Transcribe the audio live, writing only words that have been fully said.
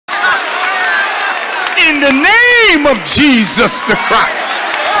the name of Jesus the Christ.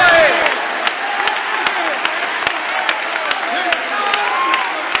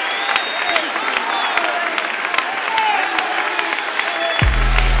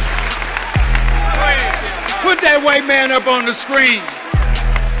 Put that white man up on the screen.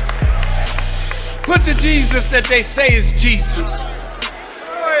 Put the Jesus that they say is Jesus.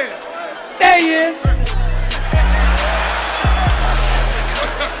 There he is.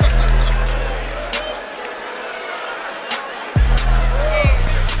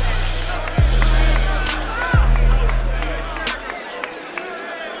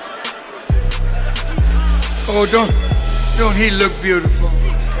 Oh, don't he look beautiful?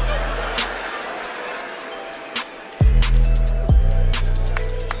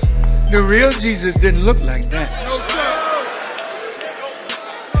 The real Jesus didn't look like that. No, sir.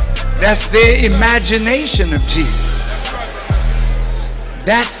 That's their imagination of Jesus.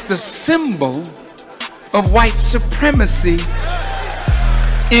 That's the symbol of white supremacy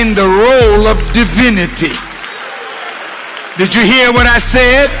in the role of divinity. Did you hear what I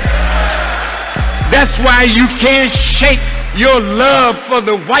said? That's why you can't shake your love for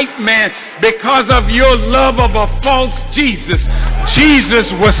the white man because of your love of a false Jesus.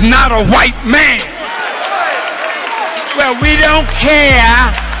 Jesus was not a white man. Well, we don't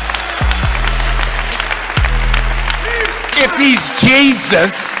care if he's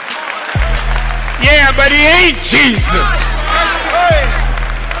Jesus. Yeah, but he ain't Jesus.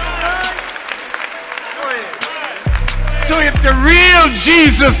 So if the real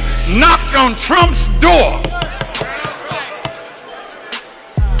Jesus knocked on Trump's door,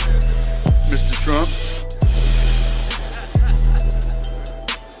 Mr. Trump,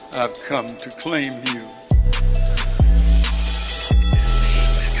 I've come to claim you.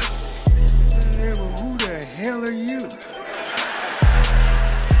 Who the hell are you?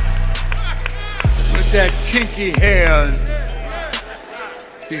 With that kinky hair.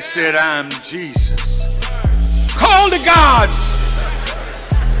 He said, I'm Jesus. Call the gods.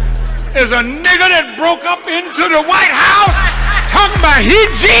 There's a nigger that broke up into the White House talking about he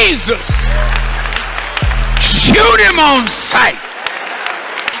Jesus. Shoot him on sight.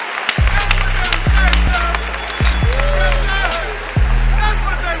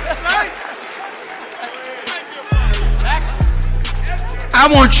 I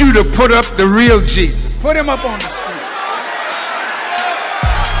want you to put up the real Jesus. Put him up on the screen.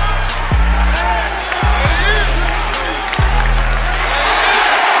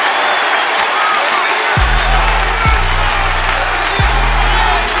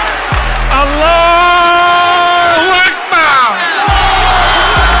 Allahu Akbar.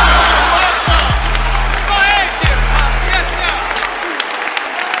 Go ahead, dear. Yes, sir.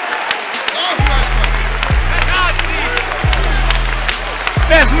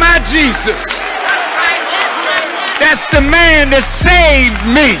 That's my Jesus. That's the man that saved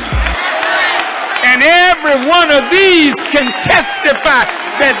me. And every one of these can testify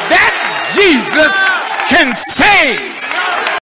that that Jesus can save.